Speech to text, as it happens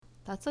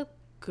That's a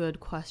good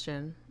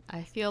question.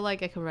 I feel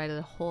like I could write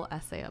a whole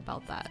essay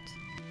about that.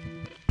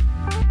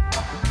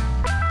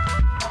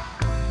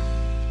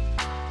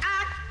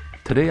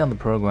 Today on the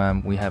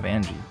program, we have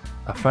Angie,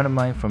 a friend of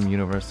mine from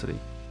university.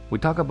 We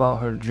talk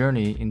about her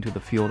journey into the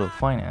field of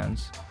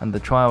finance and the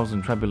trials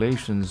and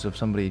tribulations of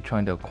somebody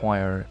trying to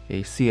acquire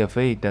a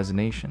CFA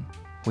designation.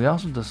 We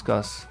also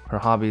discuss her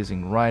hobbies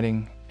in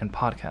writing and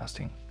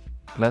podcasting.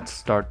 Let's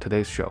start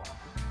today's show.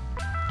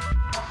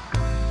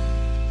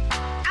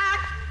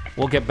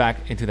 We'll get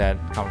back into that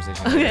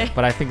conversation later,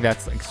 but I think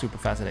that's like super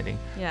fascinating.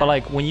 Yeah. But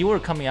like when you were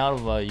coming out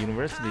of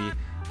university,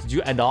 did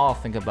you at all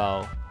think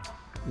about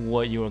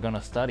what you were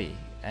gonna study?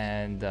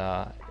 And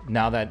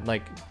now that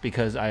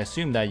because I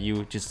assume that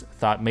you just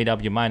made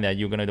up your mind that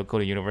you're gonna go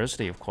to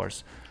university, of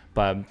course,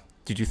 but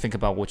did you think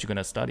about what you're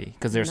gonna study?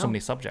 Because there's so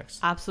many subjects.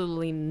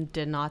 Absolutely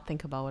did not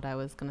think about what I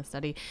was gonna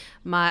study.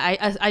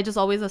 I just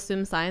always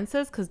assumed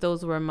sciences because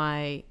those were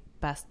my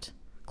best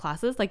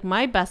classes. Like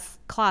my best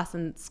class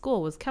in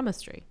school was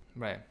chemistry.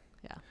 Right.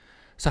 Yeah.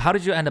 So how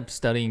did you end up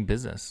studying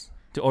business?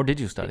 Or did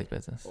you study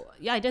business?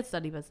 Yeah, I did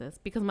study business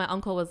because my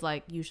uncle was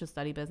like, you should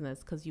study business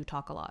because you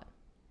talk a lot.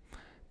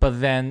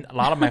 But then a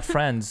lot of my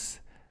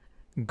friends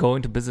go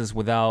into business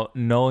without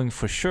knowing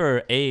for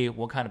sure, A,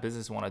 what kind of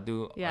business they want to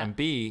do, and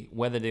B,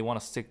 whether they want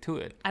to stick to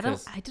it. I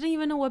didn't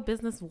even know what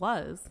business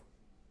was.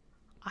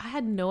 I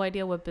had no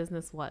idea what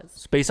business was.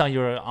 So based on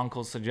your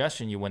uncle's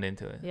suggestion, you went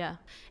into it. Yeah.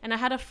 And I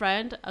had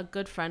a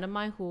good friend of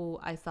mine who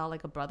I saw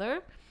like a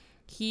brother.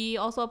 He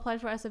also applied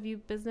for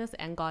SFU business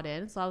and got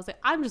in. So I was like,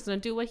 I'm just going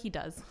to do what he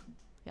does.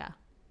 Yeah.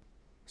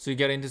 So you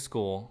get into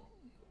school.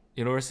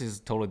 University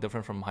is totally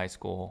different from high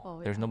school. Oh,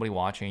 yeah. There's nobody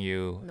watching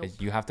you. Nope.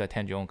 You have to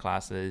attend your own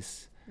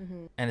classes.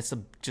 Mm-hmm. And it's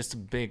just a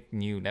big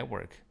new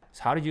network.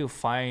 So how did you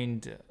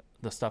find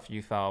the stuff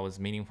you thought was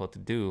meaningful to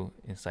do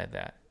inside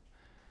that?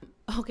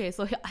 Okay,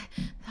 so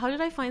how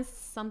did I find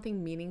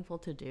something meaningful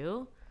to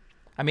do?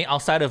 I mean,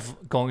 outside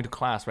of going to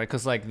class, right?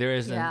 Because there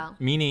is a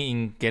meaning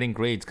in getting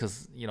grades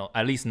because,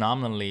 at least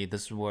nominally,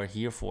 this is what we're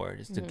here for,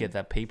 is to get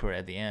that paper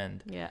at the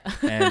end. Yeah.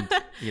 And,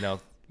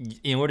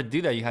 in order to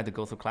do that, you had to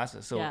go through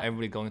classes. So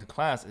everybody going to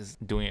class is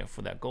doing it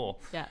for that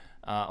goal. Yeah.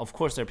 Of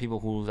course, there are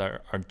people who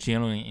are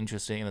genuinely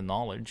interested in the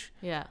knowledge.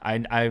 Yeah.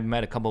 I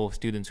met a couple of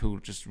students who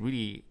just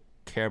really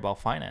care about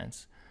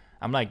finance.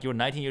 I'm like, you're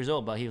 19 years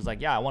old, but he was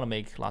like, yeah, I want to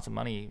make lots of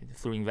money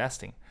through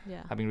investing.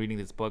 Yeah. I've been reading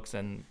these books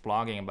and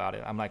blogging about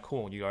it. I'm like,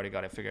 cool, you already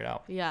got it figured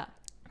out. Yeah.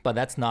 But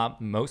that's not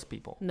most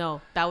people.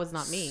 No, that was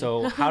not me.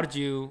 So how did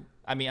you,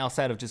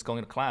 outside of just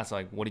going to class,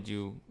 what did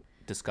you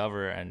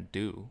discover and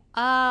do?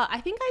 I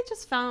think I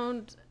just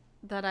found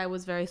that I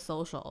was very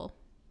social.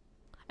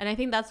 And I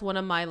think that's one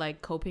of my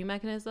coping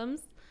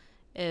mechanisms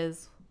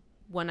is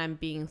when I'm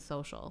being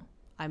social,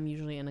 I'm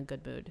usually in a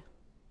good mood.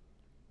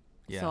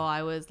 Yeah. So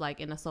I was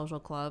in a social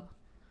club.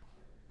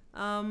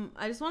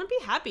 I just want to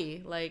be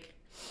happy.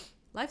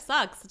 Life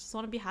sucks. I just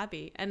want to be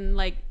happy. And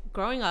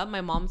growing up,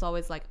 my mom's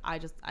always I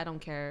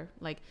don't care.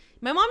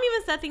 My mom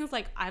even said things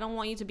like, I don't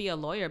want you to be a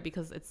lawyer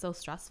because it's so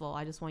stressful.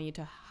 I just want you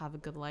to have a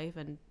good life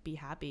and be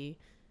happy.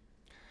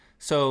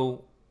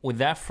 So with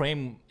that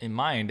frame in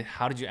mind,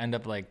 how did you end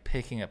up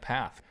picking a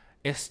path?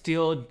 It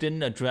still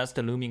didn't address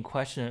the looming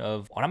question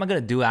of what am I going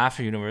to do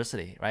after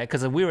university, right?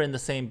 Because we were in the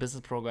same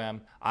business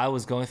program. I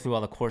was going through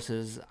all the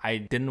courses. I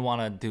didn't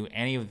want to do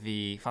any of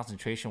the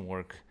concentration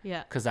work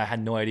because I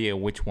had no idea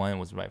which one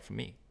was right for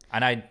me.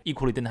 And I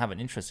equally didn't have an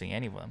interest in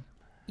any of them.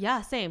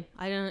 Yeah, same.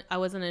 I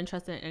wasn't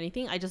interested in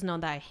anything. I just know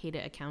that I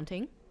hated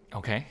accounting.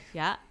 Okay.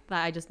 Yeah, but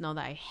I just know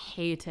that I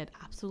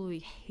absolutely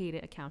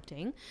hated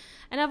accounting.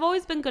 And I've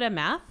always been good at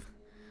math.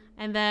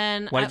 And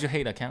then Why did you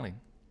hate accounting?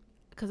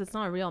 Because it's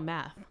not a real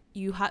math.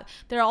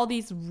 There are all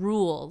these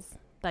rules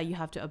that you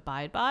have to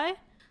abide by.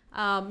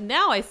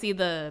 Now I see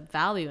the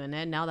value in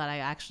it. Now that I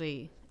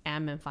actually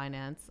am in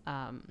finance,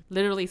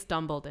 literally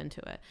stumbled into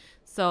it.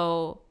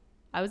 So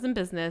I was in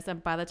business,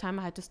 and by the time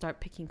I had to start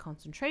picking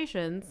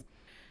concentrations,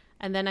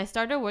 and then I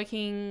started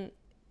working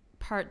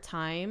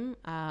part-time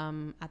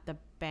at the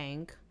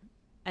bank,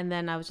 and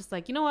then I was just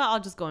like, you know what? I'll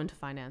just go into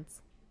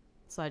finance.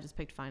 So I just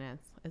picked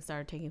finance and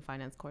started taking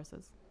finance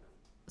courses.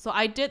 So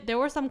there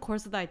were some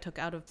courses that I took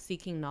out of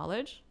seeking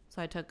knowledge.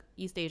 So I took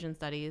East Asian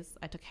Studies,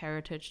 I took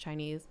Heritage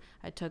Chinese,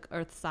 I took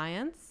Earth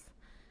Science,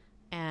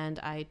 and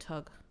I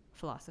took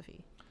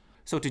philosophy.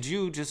 So did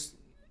you just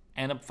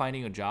end up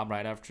finding a job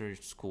right after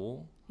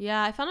school?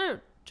 Yeah, I found a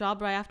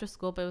job right after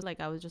school, but it was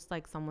I was just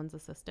someone's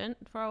assistant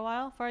for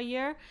a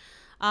year.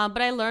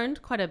 But I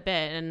learned quite a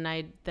bit, and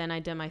then I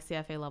did my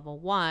CFA level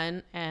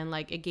 1, and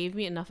it gave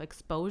me enough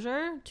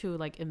exposure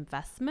to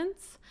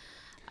investments.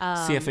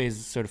 CFA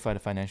is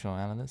Certified Financial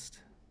Analyst?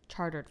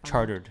 Chartered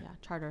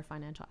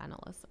financial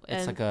analyst.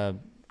 It's a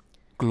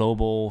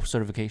global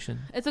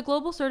certification? It's a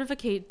global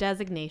certificate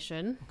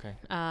designation. Okay.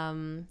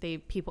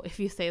 If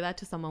you say that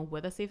to someone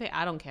with a CFA,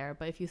 I don't care.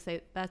 But if you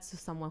say that to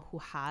someone who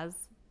has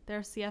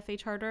their CFA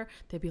charter,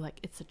 they'd be like,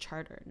 it's a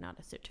charter, not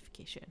a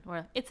certification,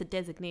 or it's a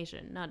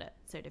designation, not a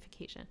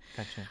certification.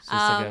 Gotcha. So it's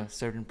like a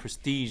certain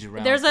prestige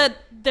around.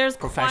 There's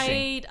profession.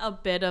 quite a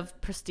bit of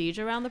prestige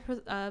around the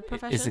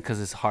profession. Is it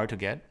because it's hard to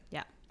get?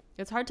 Yeah,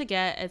 it's hard to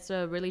get. It's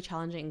a really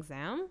challenging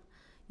exam.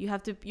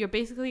 You're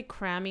basically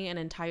cramming an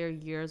entire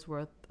year's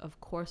worth of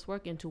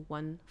coursework into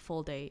one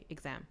full day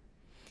exam.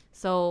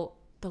 So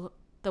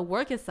the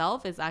work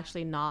itself is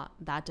actually not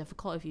that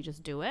difficult if you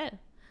just do it.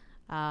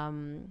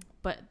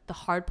 But the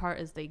hard part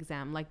is the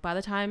exam. Like by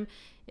the time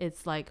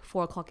it's like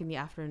 4:00 in the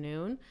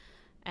afternoon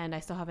and I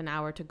still have an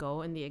hour to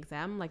go in the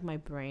exam, like my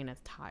brain is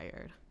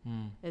tired.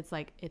 It's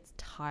like, it's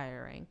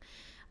tiring.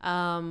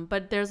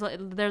 But there's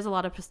a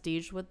lot of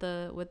prestige with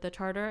the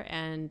charter,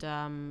 and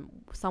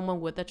someone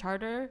with the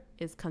charter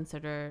is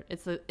considered,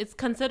 it's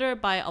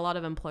considered by a lot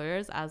of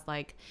employers as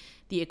like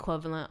the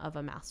equivalent of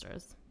a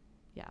master's.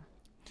 Yeah.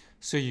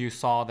 So you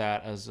saw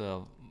that as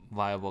a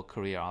viable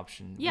career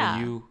option. Yeah.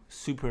 Were you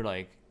super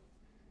like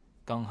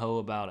gung-ho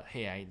about it?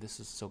 Hey, this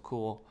is so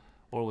cool,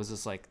 or was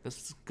this like, this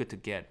is good to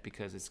get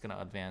because it's gonna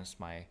advance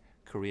my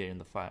career in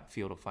the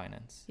field of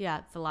finance? Yeah,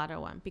 it's the latter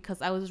one,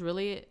 because I was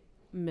really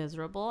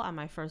miserable at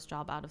my first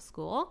job out of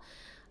school.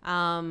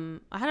 I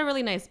had a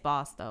really nice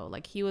boss though.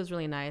 Like he was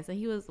really nice,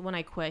 and when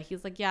I quit, he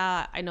was like,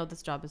 yeah, I know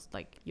this job is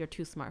like, you're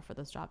too smart for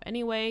this job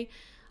anyway.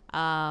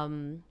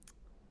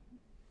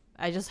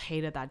 I just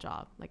hated that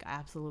job. Like I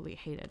absolutely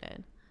hated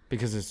it.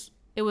 Because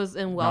it was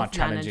in wealth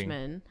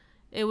management.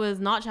 It was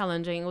not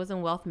challenging. It was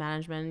in wealth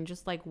management,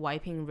 just like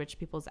wiping rich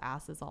people's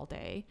asses all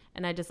day.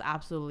 And I just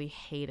absolutely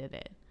hated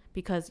it,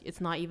 because it's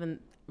not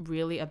even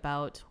really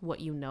about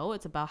what you know.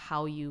 It's about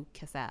how you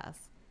kiss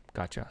ass.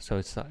 Gotcha. So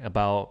it's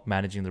about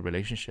managing the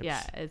relationships.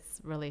 Yeah, it's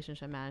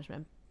relationship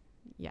management.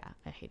 Yeah,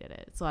 I hated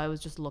it. So I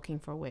was just looking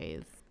for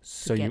ways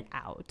to get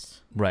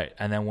out. Right.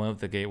 And then one of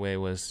the gateway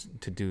was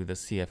to do the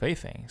CFA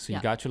thing. So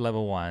you got your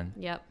level 1.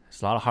 Yep.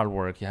 It's a lot of hard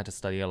work. You had to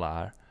study a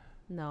lot.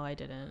 No, I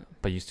didn't.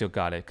 But you still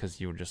got it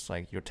because you were just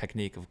like, your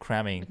technique of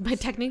cramming. My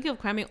technique of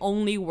cramming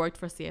only worked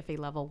for CFA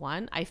level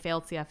 1. I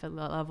failed CFA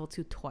level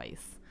 2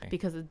 twice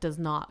because it does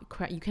not,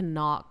 you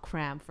cannot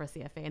cram for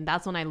CFA. And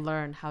that's when I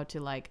learned how to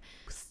like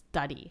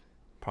study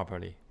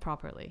properly.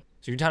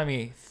 So you're telling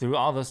me through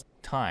all this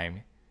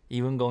time,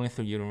 even going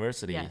through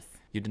university,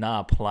 you did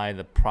not apply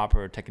the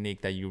proper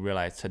technique that you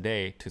realized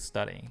today to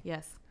studying.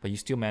 Yes. But you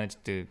still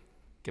managed to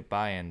get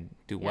by and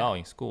do well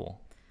in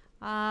school.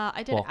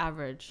 I did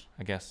average.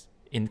 I guess.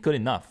 Good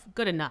enough.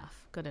 Right.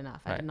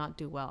 I did not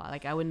do well.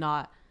 Like I would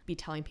not be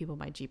telling people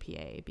my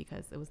GPA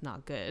because it was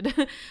not good.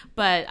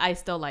 But I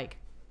still like.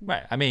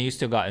 Right. I mean, you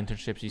still got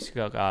internships. You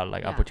still got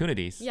like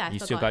opportunities. Yeah. You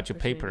still got your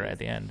paper at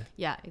the end.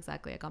 Yeah,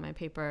 exactly. I got my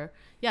paper.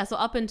 Yeah. So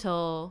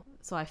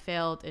I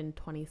failed in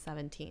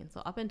 2017.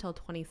 So up until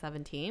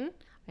 2017,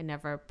 I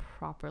never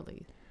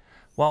properly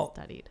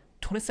studied.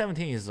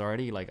 2017 is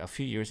already like a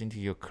few years into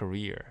your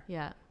career.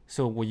 Yeah.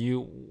 So what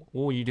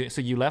were you doing?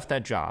 So you left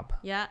that job.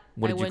 Yeah.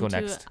 What did you go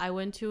next? I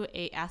went to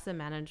a asset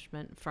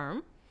management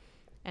firm,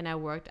 and I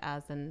worked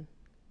as an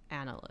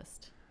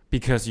analyst.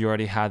 Because you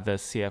already had the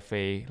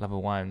CFA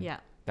level 1. Yeah.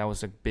 That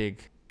was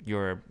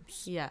your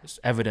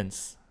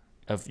evidence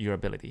of your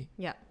ability.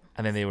 Yeah.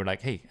 And then they were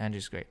like, hey,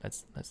 Angie's great.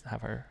 Let's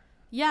have her.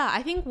 Yeah.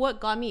 I think what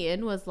got me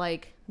in was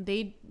like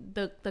the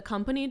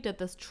company did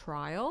this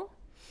trial.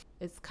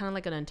 It's kind of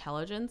like an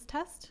intelligence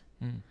test.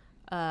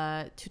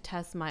 To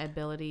test my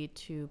ability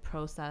to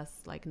process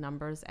like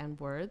numbers and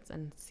words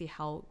and see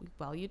how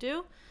well you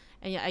do.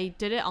 And yeah, I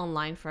did it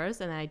online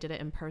first, and then I did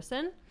it in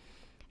person.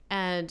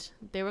 And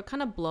they were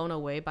kind of blown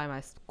away by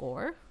my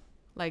score.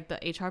 Like the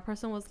HR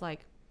person was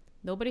like,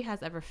 nobody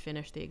has ever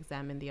finished the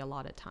exam in the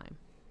allotted time.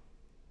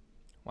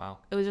 Wow.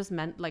 It was just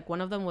like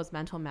one of them was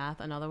mental math.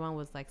 Another one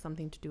was like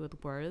something to do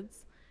with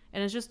words.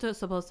 And it's just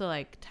supposed to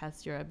like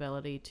test your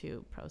ability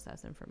to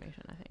process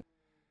information, I think.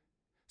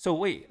 So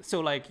wait,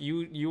 so like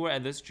you were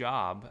at this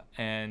job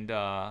and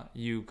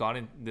you got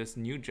in this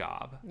new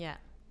job. Yeah.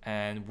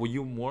 And were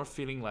you more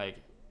feeling like,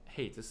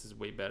 hey, this is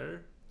way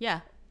better? Yeah,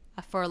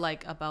 for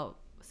like about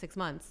 6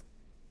 months.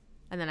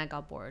 And then I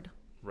got bored.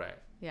 Right.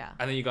 Yeah.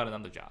 And then you got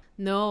another job.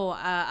 No,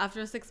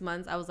 after 6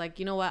 months, I was like,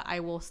 you know what?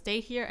 I will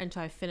stay here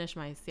until I finish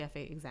my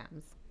CFA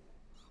exams.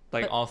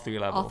 Like all 3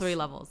 levels? All 3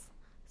 levels.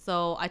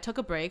 So I took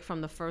a break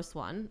from the first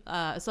one.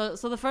 So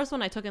the first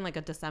one I took in like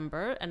a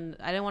December, and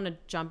I didn't want to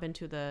jump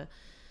into the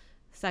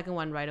second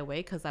one right away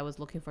because I was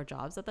looking for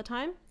jobs at the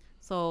time.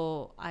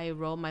 So I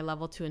wrote my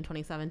level 2 in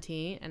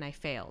 2017, and I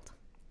failed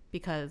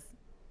because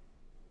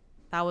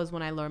that was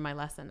when I learned my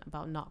lesson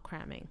about not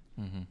cramming.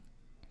 Mm-hmm.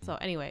 So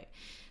anyway,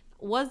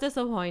 was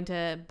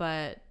disappointed,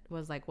 but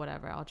was like,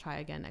 whatever, I'll try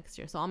again next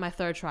year. So on my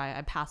 3rd try,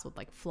 I passed with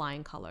like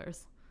flying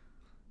colors.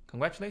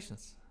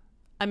 Congratulations.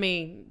 I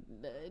mean,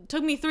 it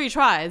took me 3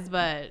 tries,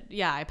 but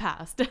yeah, I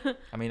passed.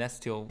 I mean, that's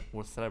still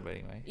worth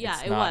celebrating, right?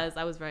 Yeah, it was.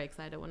 I was very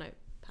excited when I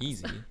passed.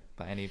 Easy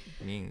by any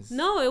means.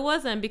 No, it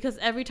wasn't, because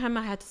every time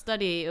I had to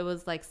study, it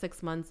was like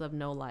 6 months of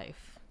no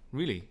life.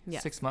 Really? Yeah.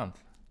 6 months?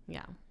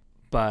 Yeah.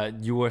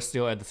 But you were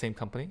still at the same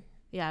company?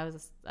 Yeah, I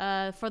was.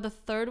 For the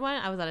 3rd one,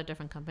 I was at a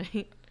different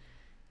company.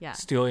 Yeah.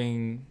 Still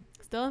in.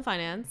 Still in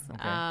finance.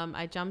 Okay.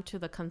 I jumped to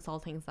the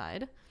consulting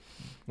side.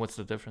 What's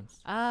the difference?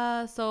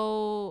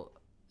 So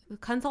the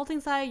consulting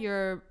side,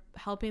 you're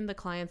helping the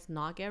clients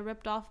not get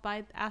ripped off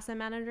by asset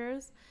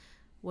managers.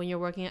 When you're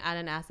working at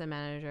an asset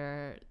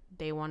manager,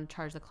 they want to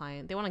charge the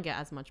client. They want to get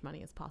as much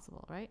money as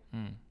possible, right?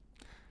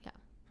 Yeah.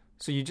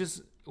 So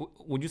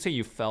would you say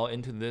you fell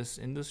into this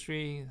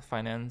industry,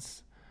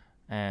 finance,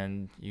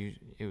 and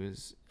it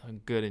was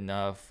good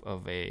enough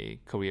of a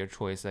career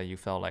choice that you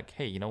felt like,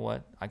 hey, you know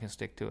what? I can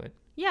stick to it.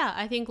 Yeah,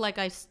 I think like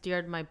I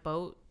steered my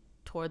boat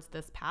towards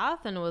this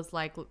path, and it was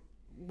like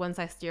once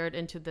I steered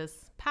into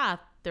this path,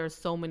 there's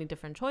so many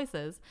different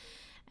choices,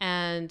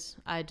 and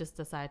I just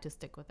decided to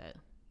stick with it.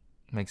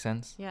 Makes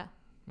sense? Yeah.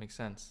 Makes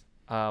sense.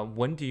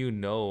 When do you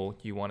know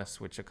you want to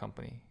switch a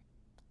company?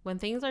 When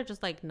things are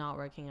just like not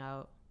working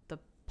out, the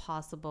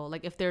possible,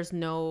 like if there's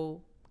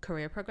no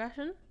career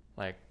progression,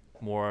 Like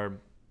more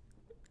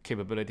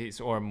capabilities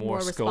or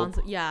more scope?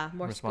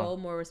 Scope,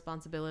 more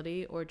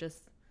responsibility, or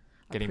just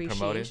Getting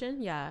appreciation.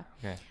 promoted? Yeah.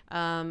 Okay.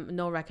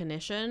 No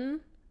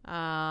recognition,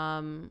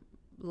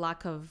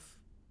 lack of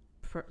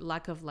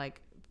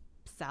like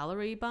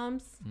salary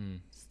bumps,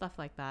 stuff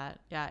like that.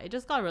 Yeah, it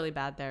just got really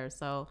bad there.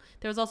 So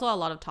there was also a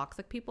lot of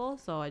toxic people.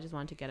 So I just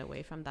wanted to get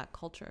away from that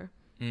culture.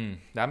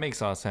 That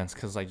makes a lot of sense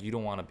because like you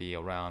don't want to be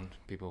around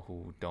people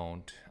who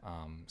don't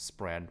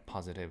spread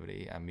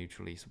positivity and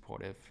mutually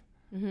supportive.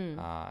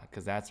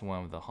 Because that's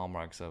one of the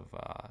hallmarks of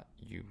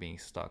you being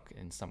stuck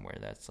in somewhere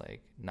that's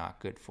like not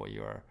good for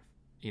your,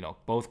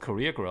 both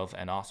career growth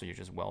and also your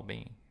just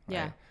well-being.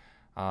 Right?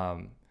 Yeah.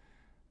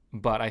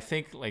 But I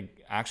think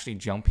like actually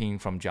jumping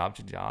from job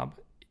to job,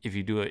 if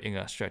you do it in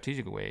a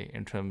strategic way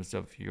in terms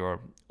of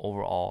your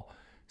overall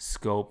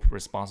scope,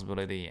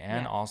 responsibility,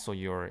 and also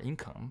your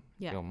income,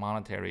 your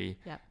monetary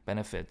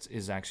benefits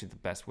is actually the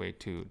best way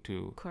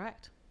to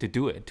Correct. To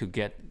do it, to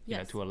get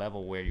to a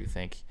level where you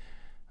think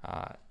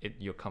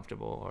you're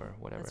comfortable or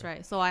whatever. That's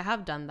right. So I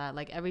have done that.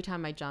 Like every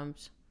time I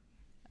jumped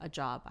a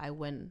job, I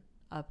went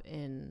up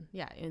in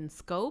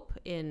scope,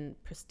 in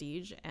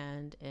prestige,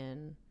 and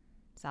in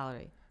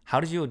salary. How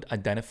did you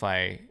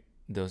identify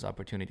those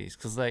opportunities?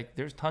 Because like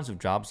there's tons of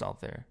jobs out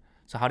there.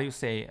 So how do you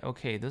say,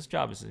 okay, this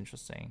job is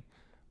interesting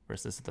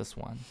versus this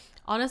one?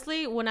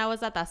 Honestly, when I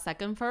was at that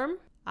second firm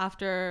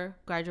after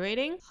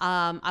graduating,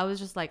 I was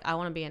just like, I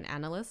want to be an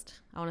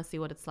analyst. I want to see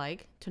what it's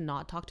like to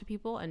not talk to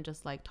people and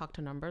just like talk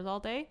to numbers all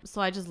day.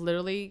 So I just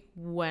literally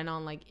went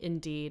on like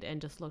Indeed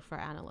and just looked for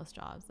analyst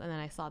jobs. And then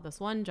I saw this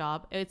one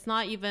job. It's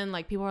not even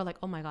like people are like,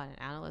 oh my God, an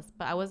analyst.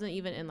 But I wasn't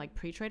even in like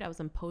pre-trade. I was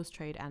in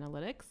post-trade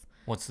analytics.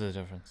 What's the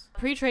difference?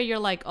 Pre-trade, you're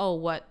like, oh,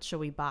 what should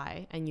we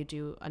buy? And you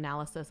do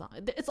analysis.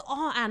 It's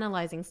all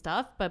analyzing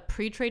stuff, but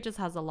pre-trade just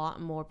has a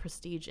lot more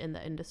prestige in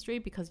the industry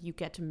because you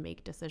get to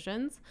make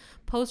decisions.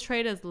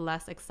 Post-trade is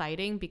less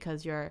exciting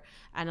because you're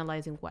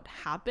analyzing what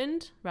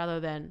happened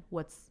rather than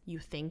what you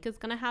think is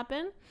going to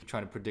happen. You're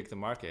trying to predict the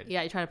market.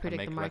 Yeah, you try to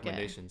predict the market.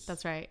 Recommendations.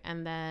 That's right.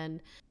 And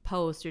then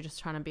post, you're just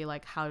trying to be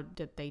like, how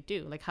did they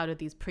do? Like, how did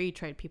these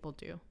pre-trade people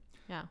do?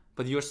 Yeah.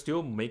 But you're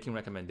still making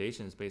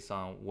recommendations based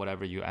on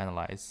whatever you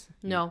analyze.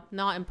 No,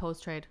 not in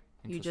post trade.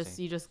 You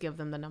just give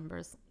them the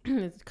numbers.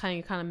 It's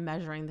kind of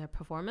measuring their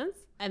performance.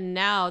 And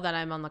now that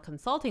I'm on the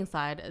consulting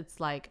side,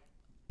 it's like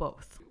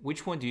both.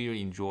 Which one do you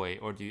enjoy,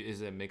 or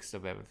is it a mix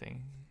of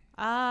everything?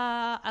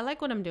 I like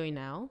what I'm doing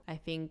now. I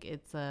think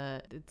it's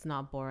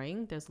not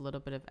boring. There's a little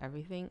bit of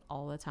everything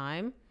all the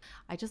time.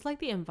 I just like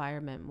the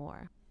environment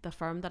more. The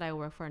firm that I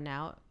work for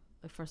now,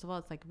 first of all,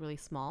 it's like really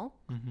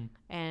small,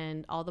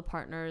 and all the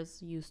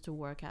partners used to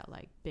work at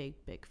like big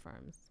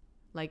firms.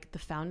 Like the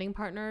founding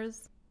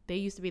partners, they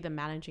used to be the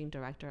managing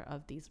director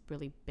of these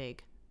really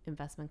big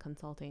investment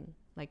consulting,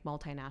 like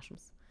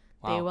multinationals.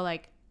 Wow. They were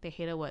like, they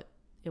hated what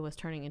it was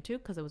turning into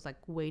because it was like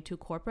way too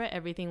corporate.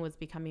 Everything was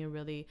becoming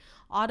really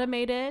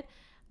automated.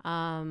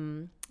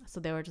 So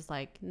they were just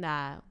like,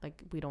 nah,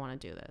 like we don't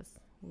want to do this.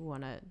 We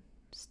want to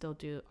still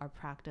do our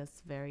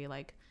practice very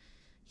like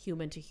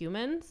human to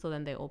human. So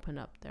then they opened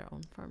up their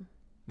own firm.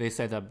 They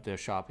set up their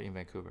shop in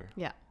Vancouver.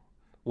 Yeah.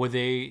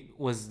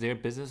 Was their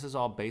businesses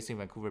all based in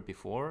Vancouver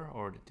before,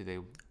 or did they?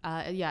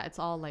 Yeah, it's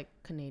all like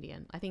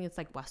Canadian. I think it's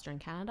like Western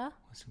Canada.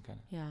 Western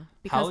Canada. Yeah,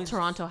 because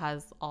Toronto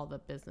has all the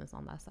business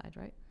on that side,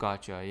 right?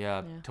 Gotcha.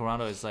 Yeah.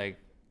 Toronto is like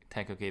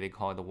technically they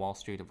call it the Wall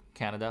Street of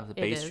Canada, the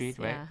Bay Street,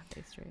 right? Yeah,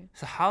 Bay Street.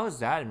 So how is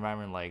that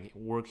environment like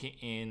working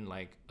in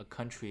like a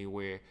country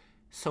where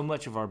so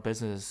much of our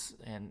business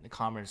and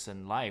commerce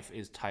and life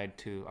is tied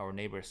to our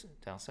neighbors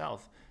down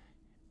south?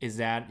 Is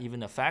that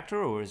even a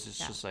factor, or is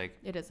it just like...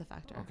 It is a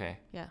factor. Okay.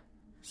 Yeah.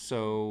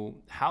 So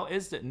how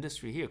is the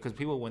industry here? Because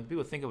when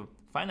people think of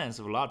finance,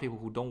 a lot of people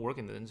who don't work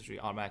in the industry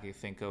automatically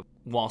think of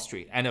Wall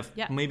Street and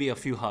maybe a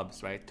few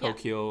hubs, right?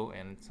 Tokyo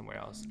and somewhere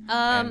else.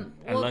 And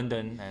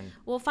London.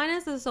 Well,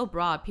 finance is so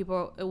broad.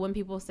 When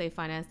people say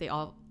finance, they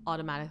all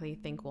automatically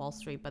think Wall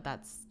Street, but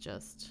that's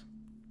just...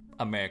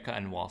 America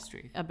and Wall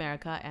Street.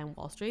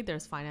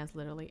 There's finance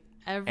literally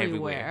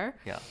everywhere.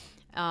 Yeah.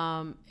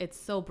 It's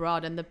so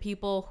broad, and the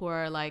people who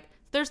are like,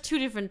 there's two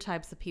different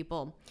types of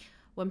people.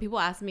 when people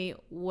ask me,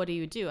 what do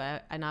you do?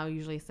 I now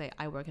usually say,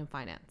 I work in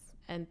finance.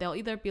 And they'll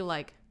either be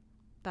like,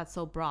 that's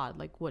so broad.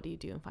 Like, what do you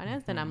do in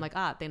finance? Then I'm like,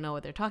 they know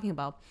what they're talking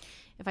about.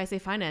 If I say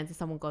finance and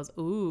someone goes,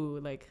 ooh,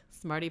 like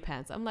smarty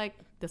pants, I'm like,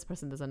 this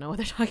person doesn't know what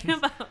they're talking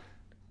about.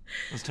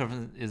 This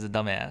person is a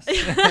dumbass.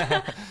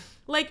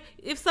 Like,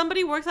 if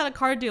somebody works at a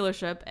car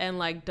dealership and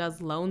like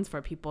does loans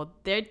for people,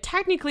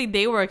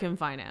 they work in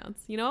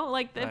finance, you know?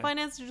 Like, the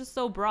finance is just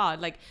so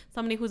broad. Like,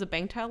 somebody who's a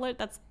bank teller,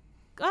 that's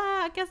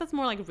I guess that's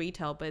more like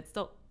retail, but it's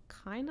still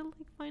kind of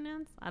like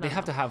finance. They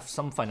have to have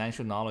some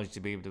financial knowledge to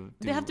be able to do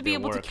They have to be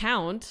able to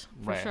count,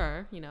 for Right.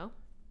 sure, you know?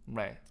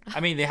 Right. I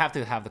mean, they have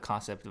to have the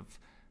concept of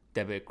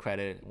debit,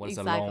 credit, what is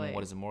a loan, Exactly.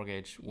 what is a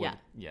mortgage. Yeah.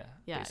 Yeah,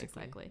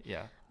 basically. Exactly.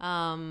 Yeah.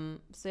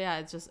 So yeah,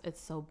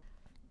 it's so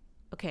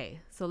okay.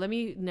 So let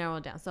me narrow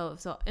it down.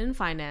 So in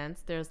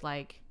finance, there's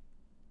like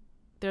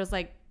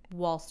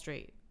Wall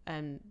Street,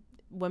 and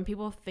when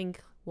people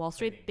think Wall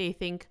Street, they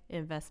think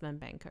investment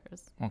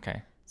bankers.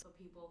 Okay. So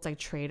people, it's like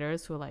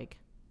traders who like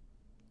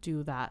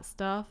do that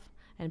stuff,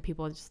 and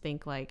people just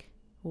think like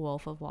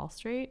Wolf of Wall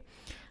Street.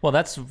 Well,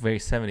 that's very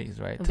 70s,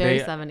 right? Very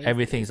Today, 70s.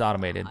 Everything's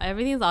automated.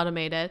 Everything's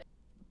automated.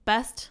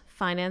 Best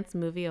finance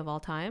movie of all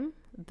time,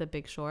 The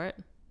Big Short,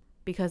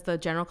 because the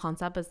general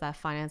concept is that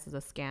finance is a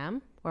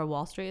scam, or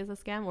Wall Street is a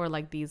scam, or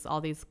like all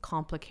these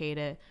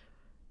complicated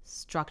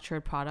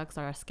structured products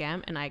are a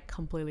scam, and I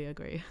completely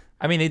agree.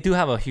 I mean, they do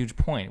have a huge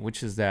point,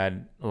 which is that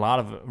a lot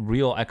of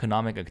real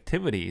economic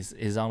activities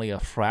is only a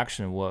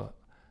fraction of what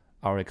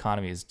our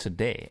economy is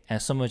today.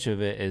 And so much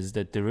of it is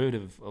the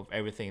derivative of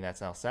everything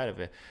that's outside of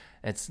it.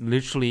 It's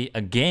literally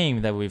a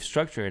game that we've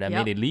structured and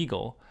made it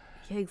legal.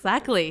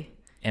 Exactly.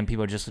 And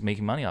people are just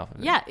making money off of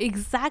it. Yeah,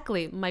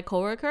 exactly. My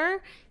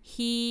coworker,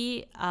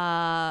 he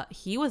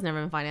was never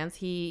in finance.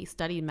 He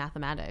studied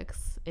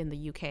mathematics in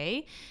the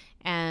UK,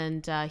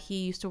 and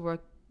he used to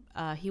work.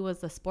 He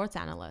was a sports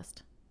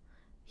analyst.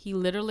 He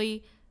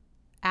literally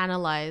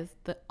analyzed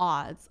the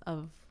odds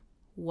of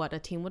what a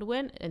team would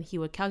win, and he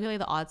would calculate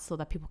the odds so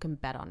that people can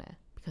bet on it,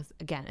 because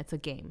again, it's a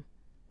game,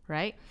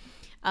 right?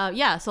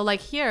 So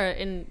like here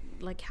in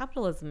like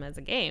capitalism as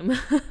a game.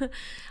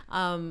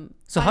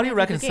 So how do you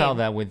reconcile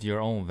that with your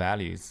own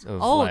values?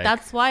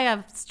 That's why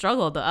I've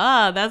struggled.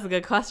 That's a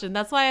good question.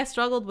 That's why I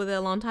struggled with it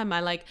a long time. I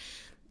like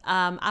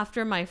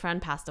after my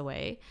friend passed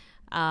away,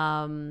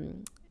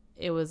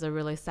 it was a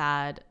really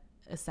sad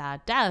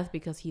death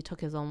because he took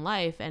his own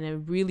life, and it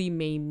really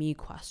made me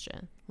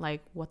question,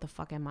 like, what the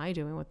fuck am I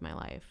doing with my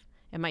life?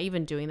 Am I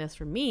even doing this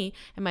for me?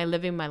 Am I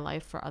living my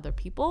life for other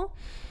people?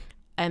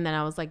 And then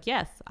I was like,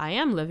 yes, I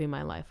am living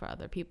my life for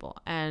other people.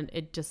 And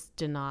it just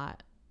did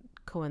not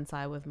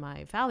coincide with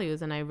my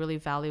values. And I really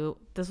value,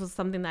 this was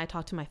something that I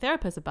talked to my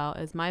therapist about,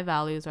 is my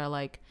values are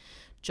like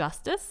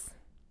justice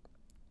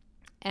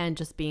and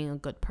just being a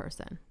good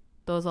person.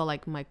 Those are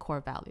like my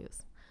core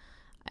values,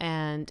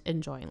 and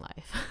enjoying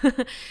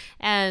life.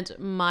 And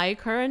my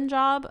current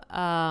job,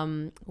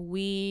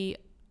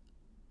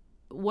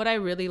 what I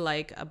really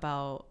like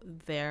about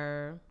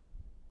their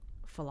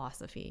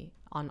philosophy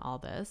on all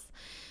this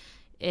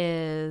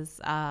is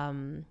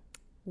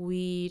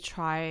we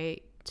try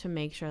to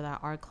make sure that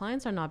our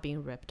clients are not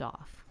being ripped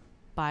off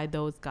by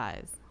those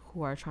guys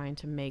who are trying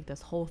to make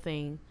this whole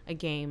thing a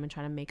game and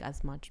trying to make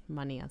as much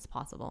money as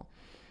possible.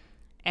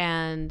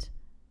 And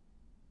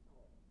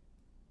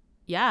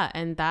yeah,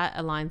 and that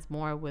aligns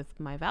more with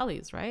my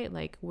values, right?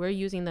 Like, we're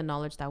using the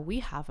knowledge that we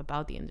have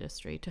about the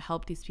industry to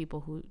help these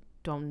people who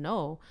don't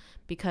know,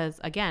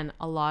 because again,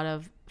 a lot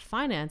of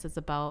finance is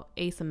about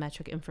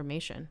asymmetric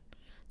information.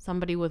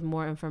 Somebody with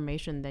more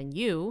information than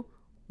you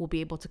will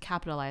be able to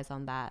capitalize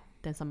on that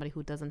than somebody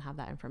who doesn't have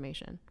that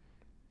information.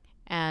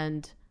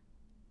 And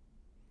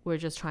we're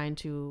just trying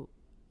to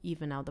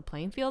even out the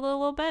playing field a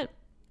little bit.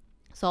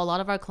 So a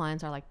lot of our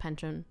clients are like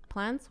pension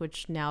plans,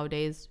 which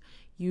nowadays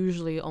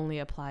usually only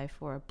apply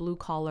for blue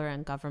collar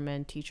and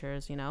government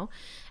teachers, you know,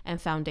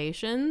 and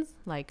foundations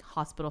like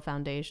hospital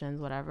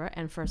foundations, whatever,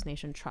 and First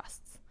Nation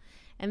trusts.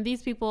 And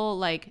these people,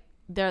 like,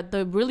 they're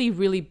the really,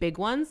 really big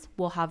ones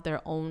will have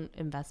their own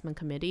investment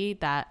committee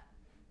that,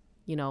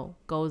 you know,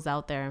 goes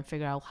out there and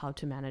figure out how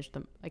to manage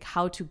them, like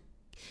how to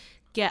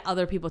get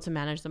other people to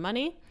manage the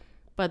money.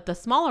 But the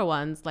smaller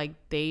ones, like,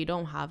 they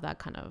don't have that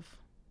kind of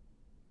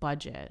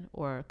budget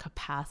or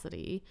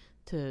capacity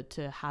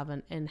to have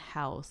an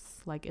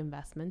in-house like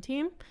investment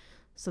team.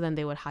 So then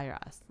they would hire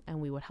us and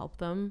we would help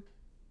them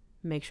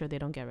make sure they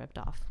don't get ripped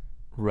off.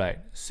 Right.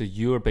 So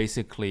you're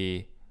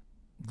basically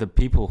the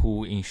people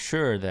who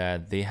ensure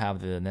that they have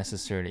the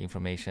necessary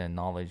information and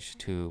knowledge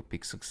to be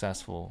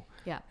successful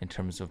in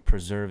terms of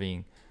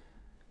preserving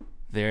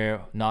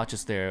their, not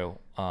just their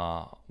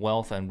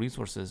wealth and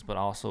resources, but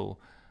also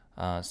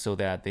so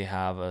that they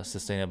have a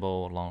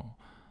sustainable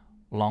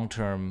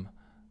long-term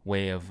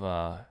way of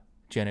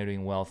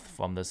generating wealth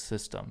from the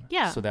system,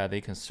 Yeah. so that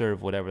they can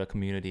serve whatever the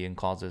community and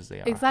causes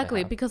they are.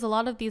 Exactly, because a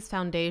lot of these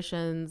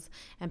foundations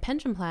and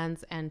pension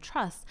plans and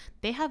trusts,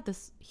 they have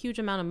this huge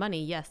amount of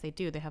money. Yes, they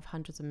do. They have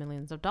hundreds of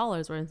millions of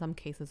dollars, or in some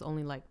cases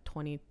only like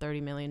 20,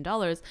 $30 million.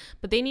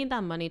 But they need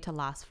that money to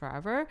last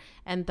forever.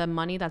 And the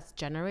money that's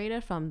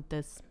generated from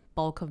this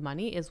bulk of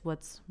money is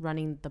what's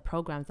running the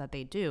programs that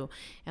they do.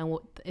 And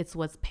it's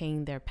what's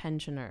paying their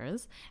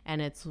pensioners.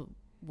 And it's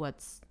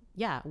what's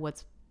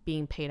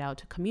being paid out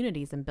to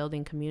communities and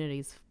building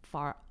communities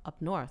far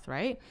up north,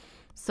 right?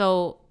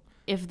 So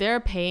if they're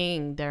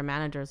paying their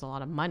managers a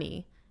lot of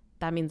money,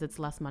 that means it's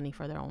less money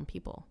for their own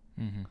people.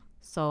 Mm-hmm.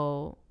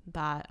 So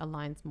that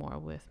aligns more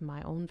with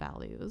my own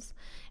values.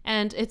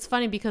 And it's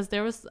funny because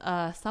there was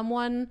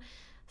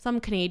some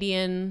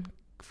Canadian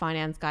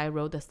finance guy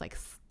wrote this like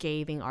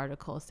scathing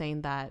article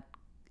saying that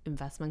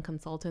investment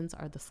consultants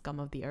are the scum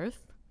of the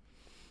earth,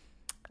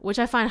 which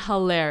I find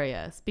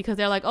hilarious because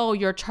they're like, oh,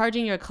 you're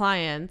charging your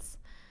clients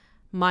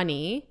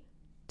money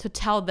to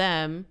tell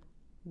them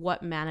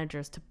what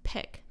managers to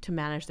pick to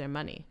manage their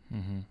money.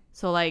 Mm-hmm.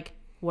 So like,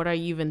 what are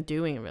you even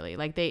doing really?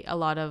 Like a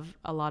lot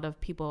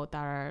of people that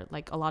are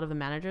like, a lot of the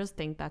managers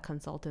think that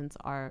consultants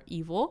are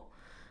evil.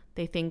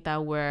 They think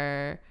that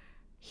we're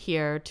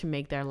here to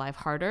make their life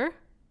harder.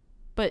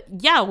 But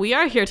yeah, we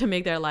are here to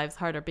make their lives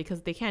harder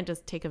because they can't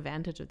just take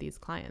advantage of these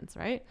clients,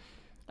 right?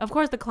 Of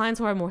course, the clients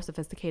who are more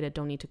sophisticated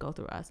don't need to go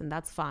through us, and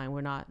that's fine.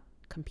 We're not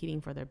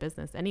competing for their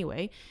business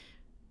anyway.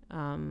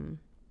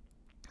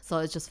 So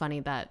it's just funny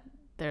that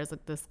there's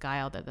like this guy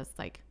out there that's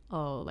like,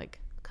 oh, like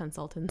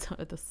consultants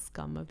are the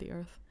scum of the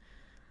earth.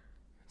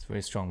 It's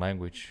very strong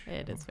language.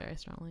 It is very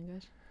strong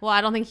language. Well,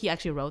 I don't think he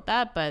actually wrote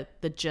that, but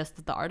the gist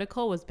of the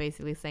article was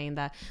basically saying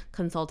that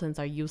consultants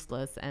are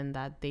useless and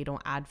that they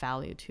don't add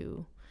value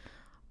to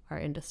our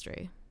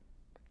industry.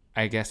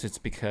 I guess it's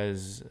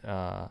because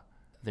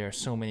there are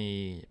so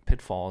many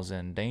pitfalls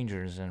and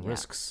dangers and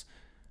risks,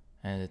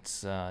 and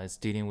it's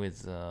dealing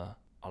with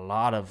a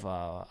lot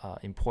of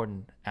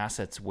important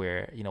assets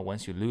where, you know,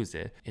 once you lose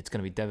it, it's going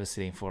to be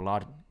devastating for a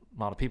lot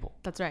of people.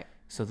 That's right.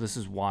 So this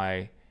is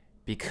why,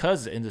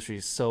 because the industry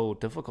is so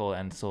difficult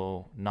and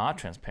so not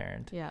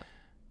transparent,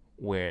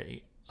 where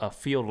a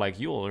field like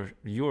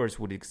yours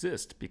would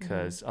exist,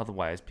 because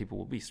otherwise people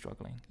will be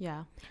struggling.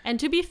 Yeah. And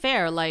to be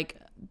fair, like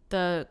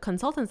the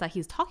consultants that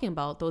he's talking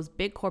about, those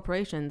big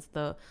corporations,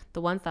 the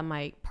ones that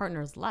my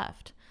partners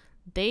left,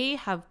 they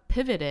have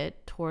pivoted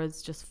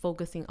towards just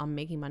focusing on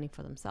making money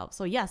for themselves.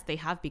 So yes, they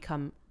have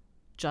become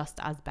just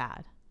as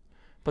bad.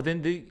 But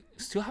then they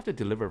still have to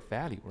deliver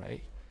value,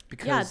 right?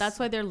 Because that's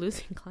why they're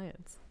losing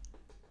clients.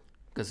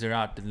 Because they're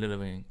not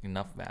delivering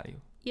enough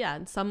value. Yeah,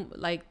 and some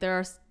like there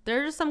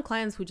are some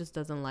clients who just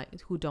don't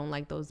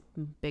like those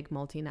big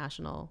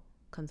multinational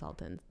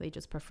consultants. They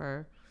just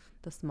prefer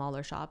the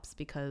smaller shops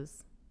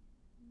because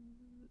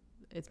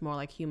it's more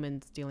like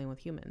humans dealing with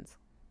humans.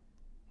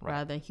 Right.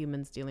 Rather than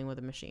humans dealing with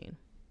a machine.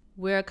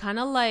 We're kind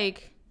of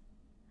like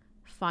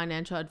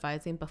financial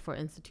advising, but for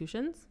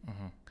institutions.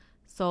 Mm-hmm.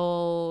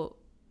 So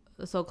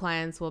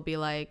clients will be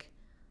like,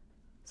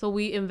 so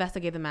we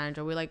investigate the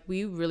manager. We're like,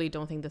 we really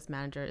don't think this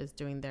manager is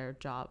doing their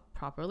job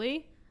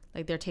properly.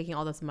 Like they're taking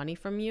all this money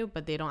from you,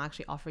 but they don't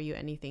actually offer you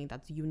anything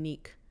that's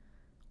unique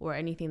or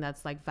anything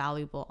that's like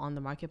valuable on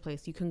the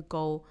marketplace. You can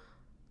go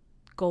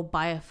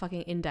buy a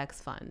fucking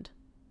index fund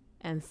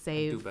and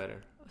save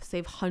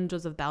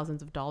hundreds of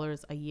thousands of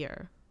dollars a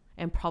year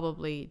and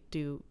probably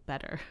do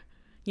better.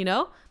 You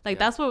know, like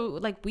that's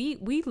what, like we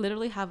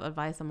literally have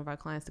advised some of our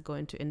clients to go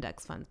into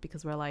index funds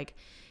because we're like,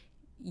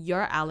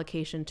 your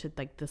allocation to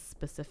like this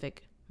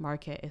specific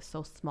market is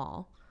so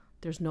small.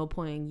 There's no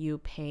point in you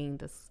paying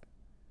this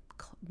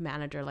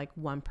manager like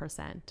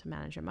 1% to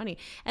manage your money.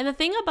 And the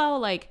thing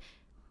about like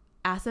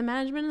asset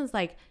management is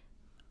like,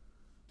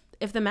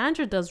 if the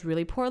manager does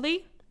really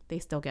poorly, they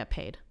still get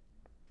paid.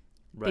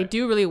 Right. They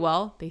do really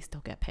well, they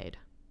still get paid.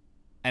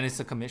 And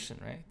it's a commission,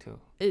 right? Too.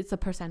 It's a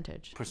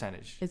percentage.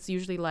 It's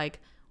usually like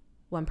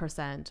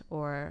 1%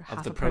 or half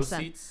of the a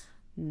percent. Proceeds?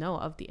 No,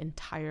 of the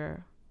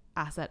entire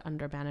asset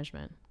under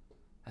management.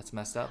 That's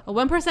messed up.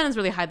 1% is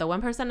really high though.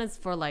 1% is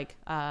for like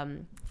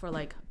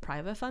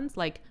private funds,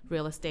 like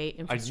real estate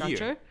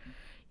infrastructure. A year.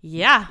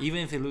 Yeah.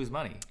 Even if they lose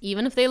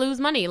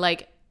money.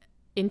 Like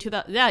even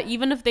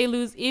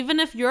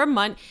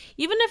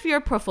if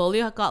your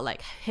portfolio got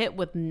like hit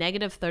with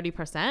negative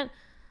 30%,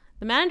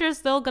 the manager is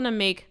still gonna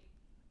make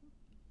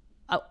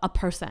a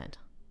percent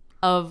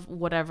of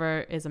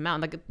whatever is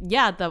amount. Like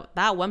that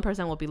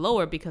 1% will be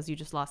lower because you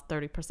just lost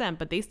 30%,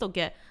 but they still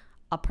get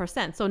a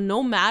percent. So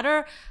no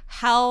matter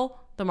how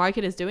the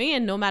market is doing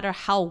and no matter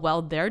how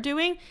well they're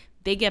doing,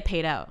 they get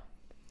paid out.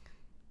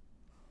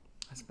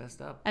 That's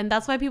messed up. And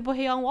that's why people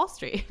hate on Wall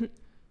Street.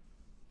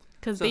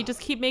 Because they just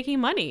keep making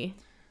money.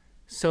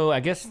 So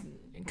I guess,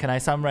 can I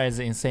summarize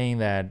in saying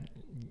that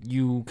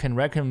you can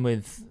reckon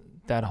with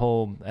that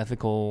whole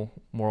ethical,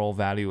 moral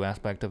value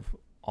aspect of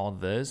all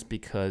this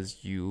because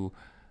you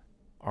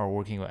are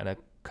working at a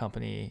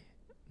company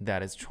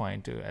that is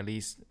trying to at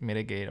least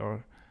mitigate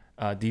or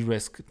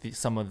de-risk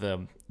some of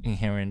the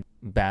inherent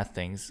bad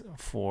things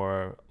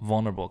for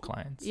vulnerable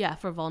clients. Yeah,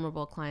 for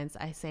vulnerable clients,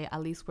 I say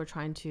at least we're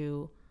trying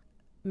to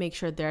make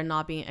sure they're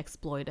not being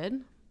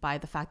exploited by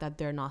the fact that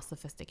they're not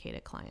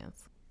sophisticated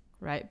clients,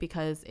 right?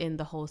 Because in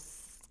the whole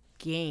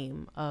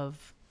game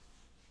of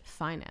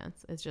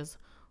finance, it's just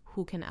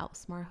who can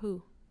outsmart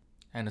who.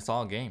 And it's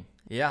all a game.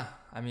 Yeah,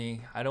 I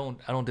mean, I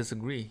don't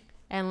disagree.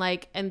 And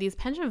these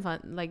pension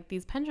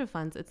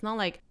funds, it's not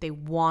like they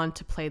want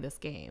to play this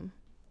game.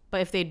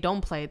 But if they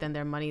don't play, then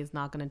their money is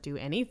not going to do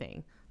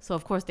anything. So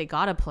of course they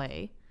got to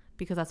play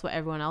because that's what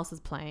everyone else is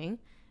playing.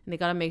 And they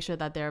got to make sure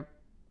that their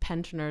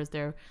pensioners,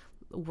 their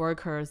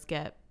workers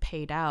get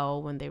paid out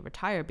when they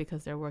retire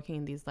because they're working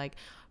in these like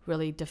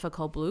really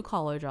difficult blue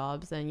collar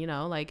jobs. And, you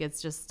know, like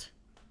it's just,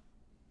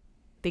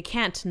 they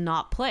can't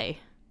not play.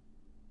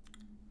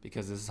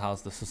 Because this is how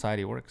the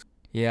society works.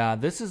 Yeah,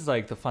 this is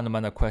like the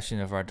fundamental question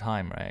of our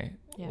time, right?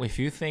 Yeah. If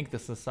you think the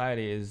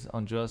society is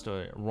unjust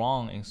or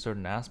wrong in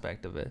certain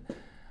aspect of it,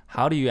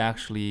 how do you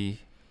actually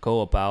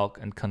go about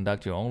and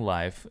conduct your own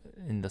life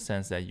in the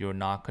sense that you're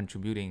not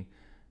contributing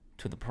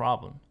to the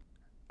problem?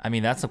 I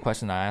mean, that's the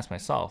question I ask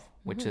myself,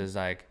 which is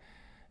like,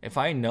 if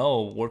I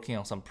know working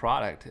on some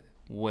product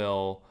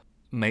will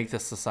make the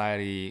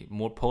society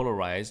more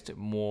polarized,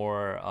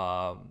 more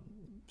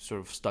sort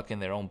of stuck in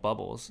their own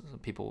bubbles,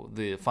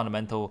 the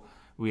fundamental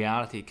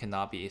reality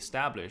cannot be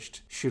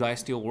established, should I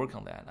still work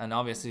on that? And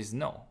obviously it's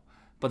no.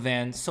 But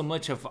then so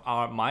much of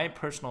my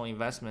personal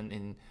investment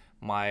in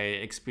my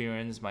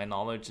experience, my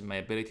knowledge, and my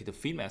ability to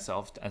feed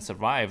myself and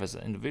survive as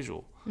an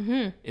individual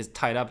is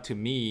tied up to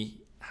me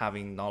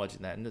having knowledge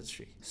in that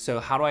industry. So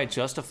how do I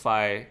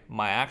justify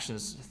my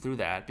actions through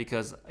that?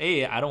 Because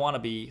A, I don't want to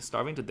be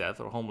starving to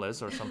death or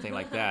homeless or something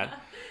like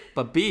that.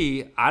 But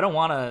B, I don't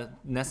want to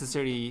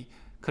necessarily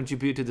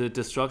contribute to the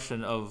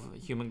destruction of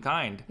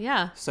humankind.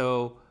 Yeah.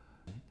 So,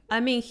 I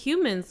mean,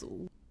 humans,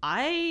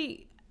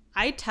 I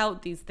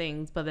tout these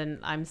things, but then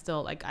I'm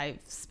still like, I've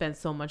spent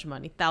so much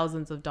money,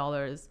 thousands of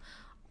dollars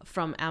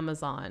from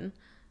Amazon.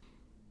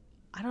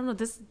 I don't know.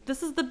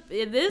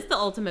 It is the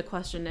ultimate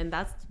question, and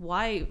that's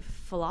why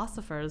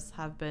philosophers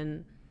have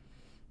been.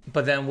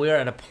 But then we're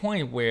at a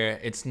point where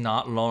it's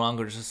no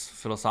longer just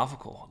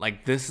philosophical.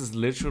 Like this is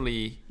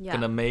literally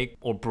gonna make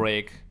or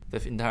break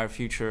the entire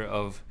future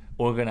of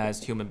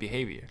organized human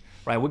behavior.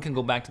 Right? We can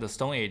go back to the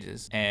Stone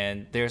Ages,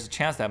 and there's a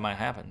chance that might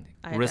happen.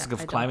 Risk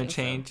of climate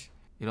change. So.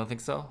 You don't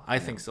think so? I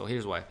think so.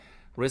 Here's why.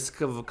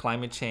 Risk of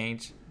climate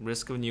change,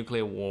 risk of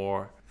nuclear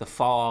war, the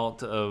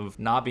fallout of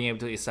not being able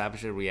to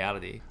establish a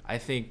reality. I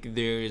think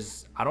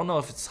I don't know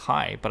if it's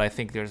high, but I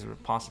think there's a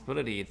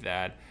possibility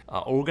that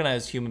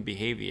organized human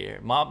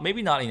behavior,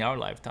 maybe not in our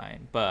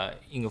lifetime,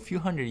 but in a few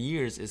hundred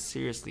years is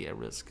seriously at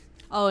risk.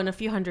 Oh, in a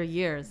few hundred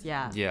years,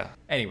 yeah. Yeah.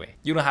 Anyway,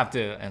 you don't have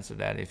to answer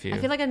that if you... I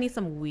feel like I need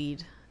some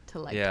weed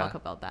to talk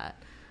about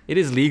that. It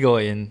is legal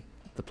in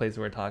the place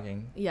we're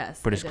talking.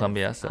 Yes, British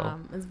Columbia. So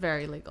it's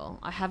very legal.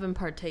 I haven't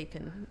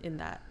partaken in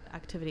that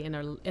activity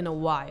in a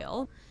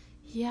while.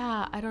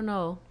 Yeah, I don't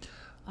know.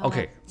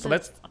 Okay, so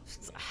let's.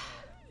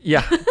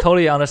 Yeah,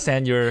 totally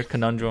understand your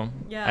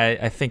conundrum. Yeah,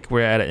 I think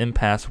we're at an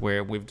impasse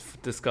where we've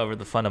discovered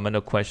the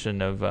fundamental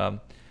question of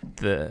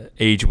the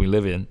age we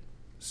live in.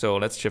 So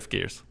let's shift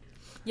gears.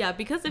 Yeah,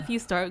 because if you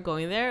start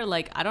going there,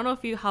 like I don't know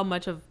how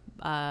much of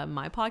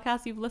my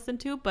podcast you've listened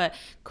to, but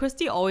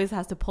Christy always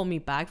has to pull me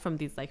back from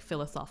these like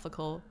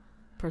philosophical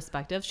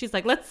perspectives. She's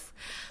like, let's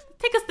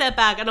take a step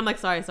back, and I'm like,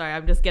 sorry,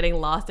 I'm just getting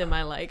lost in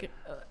my like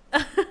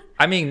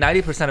I mean,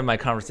 90% of my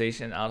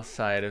conversation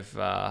outside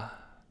of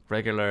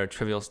regular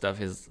trivial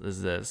stuff is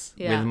this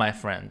with my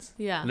friends.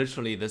 Yeah,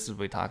 literally this is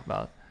what we talk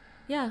about.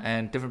 Yeah,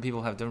 and different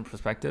people have different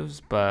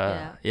perspectives,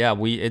 but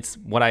it's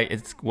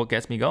what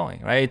gets me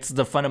going, right? It's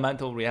the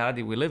fundamental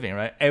reality we live in,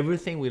 right?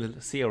 Everything we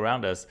see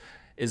around us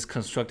is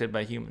constructed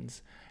by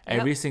humans.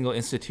 Every single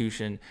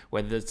institution,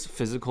 whether it's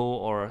physical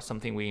or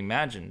something we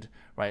imagined,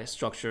 right?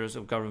 Structures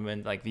of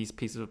government, like these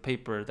pieces of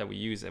paper that we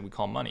use and we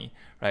call money,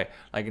 right?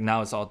 Like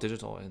now it's all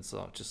digital. It's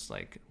all just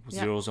like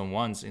zeros and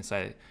ones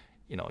inside,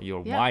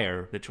 your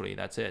wire, literally,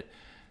 that's it.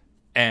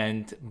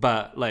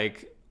 But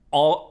like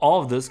all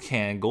of this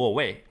can go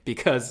away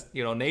because,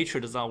 nature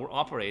does not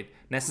operate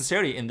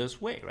necessarily in this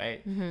way,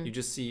 right? Mm-hmm. You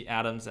just see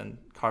atoms and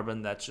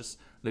carbon. That's just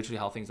literally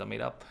how things are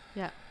made up.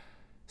 Yeah.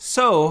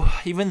 So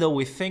even though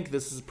we think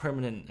this is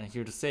permanent and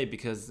here to stay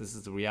because this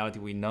is the reality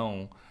we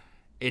know,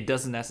 it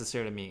doesn't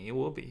necessarily mean it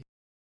will be.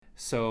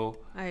 So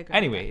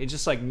anyway, it's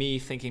just like me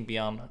thinking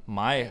beyond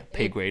my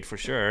pay grade for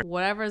sure.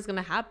 Whatever is going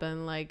to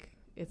happen, like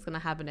it's going to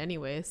happen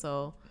anyway.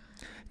 So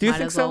do you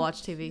think as well so?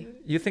 Watch TV.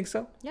 You think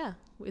so? Yeah.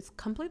 It's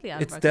completely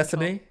out of our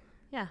destiny? control.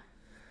 Yeah.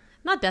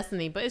 Not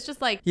destiny, but it's just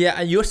like... Yeah,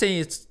 and you're saying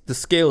it's the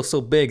scale is so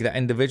big that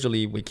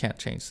individually we can't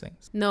change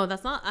things. No,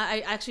 that's not... I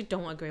actually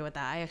don't agree with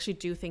that. I actually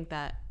do think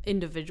that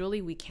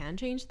individually we can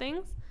change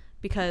things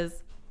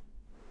because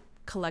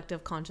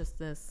collective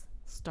consciousness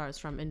starts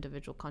from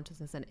individual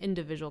consciousness, and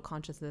individual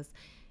consciousness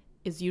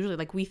is usually...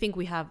 Like, we think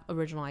we have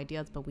original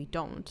ideas, but we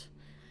don't.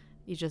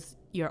 It's just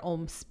your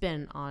own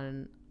spin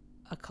on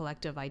a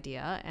collective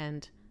idea,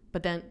 and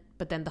but then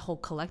the whole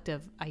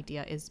collective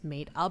idea is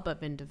made up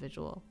of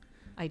individual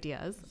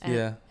ideas.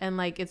 And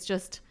like, it's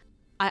just,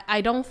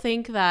 I don't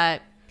think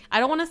that, I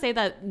don't want to say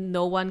that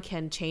no one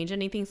can change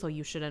anything, so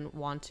you shouldn't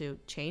want to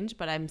change,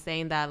 but I'm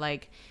saying that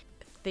like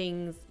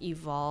things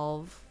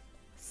evolve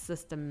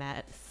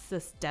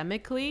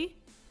systemically,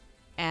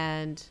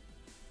 and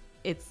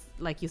it's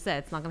like you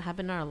said, it's not going to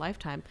happen in our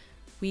lifetime.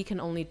 We can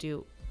only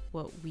do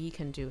what we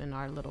can do in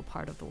our little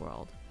part of the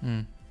world.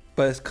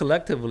 But it's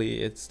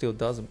collectively, it still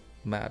doesn't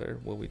matter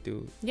what we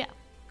do. Yeah.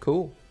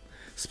 Cool.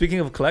 Speaking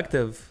of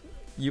collective,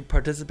 you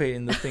participate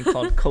in this thing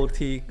called Cold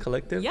Tea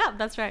Collective? Yeah,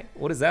 that's right.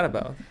 What is that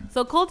about?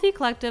 So Cold Tea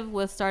Collective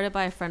was started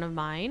by a friend of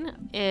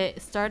mine. It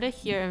started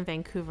here in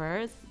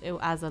Vancouver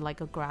as a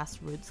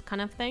grassroots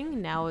kind of thing.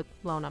 Now it's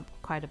blown up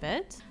quite a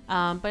bit.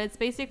 But it's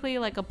basically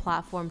like a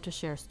platform to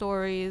share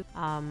stories,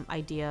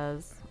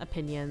 ideas,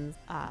 opinions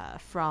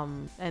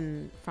from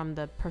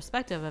the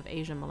perspective of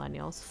Asian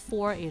millennials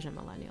for Asian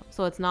millennials.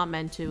 So it's not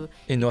meant to...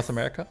 In North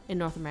America? In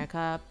North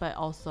America, but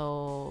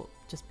also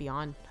just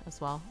beyond as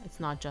well. It's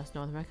not just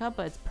North America,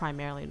 but it's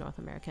primarily North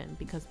American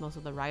because most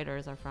of the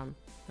writers are from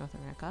North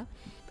America.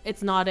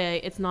 It's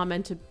not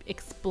meant to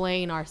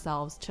explain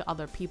ourselves to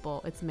other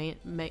people. It's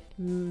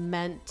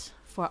meant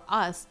for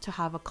us to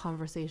have a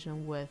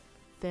conversation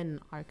within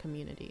our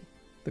community.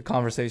 The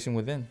conversation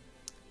within.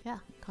 Yeah,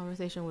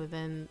 conversation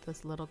within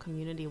this little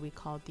community we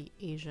call the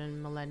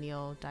Asian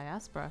millennial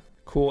diaspora.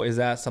 Cool. Is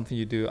that something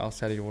you do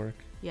outside of your work?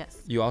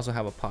 Yes. You also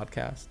have a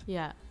podcast?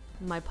 Yeah.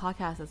 My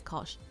podcast is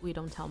called We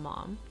Don't Tell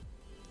Mom,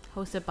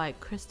 hosted by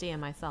Christy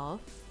and myself.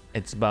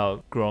 It's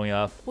about growing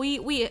up. We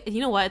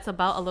you know what? It's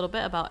about a little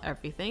bit about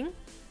everything,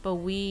 but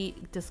we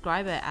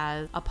describe it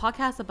as a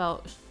podcast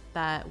about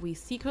that we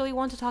secretly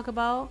want to talk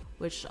about,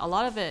 which a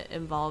lot of it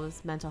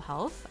involves mental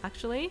health,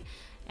 actually,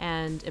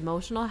 and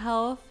emotional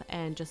health,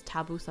 and just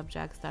taboo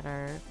subjects that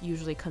are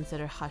usually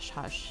considered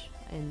hush-hush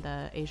in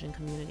the Asian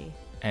community.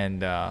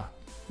 And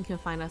you can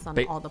find us on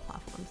all the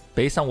platforms.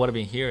 Based on what I've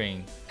been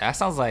hearing, that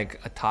sounds like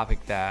a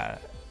topic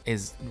that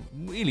is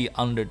really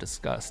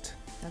under-discussed.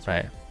 That's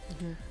right.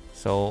 Mm-hmm.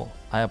 So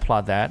I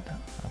applaud that.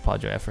 I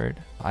applaud your effort.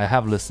 I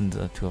have listened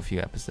to a few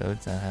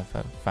episodes and have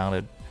found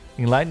it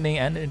enlightening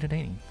and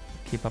entertaining.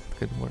 Keep up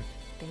the good work.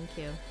 Thank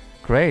you.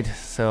 Great.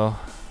 So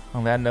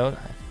on that note,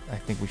 I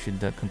think we should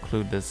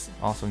conclude this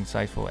also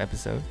insightful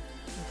episode.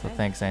 Okay. So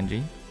thanks,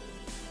 Angie.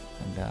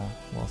 And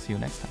we'll see you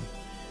next time.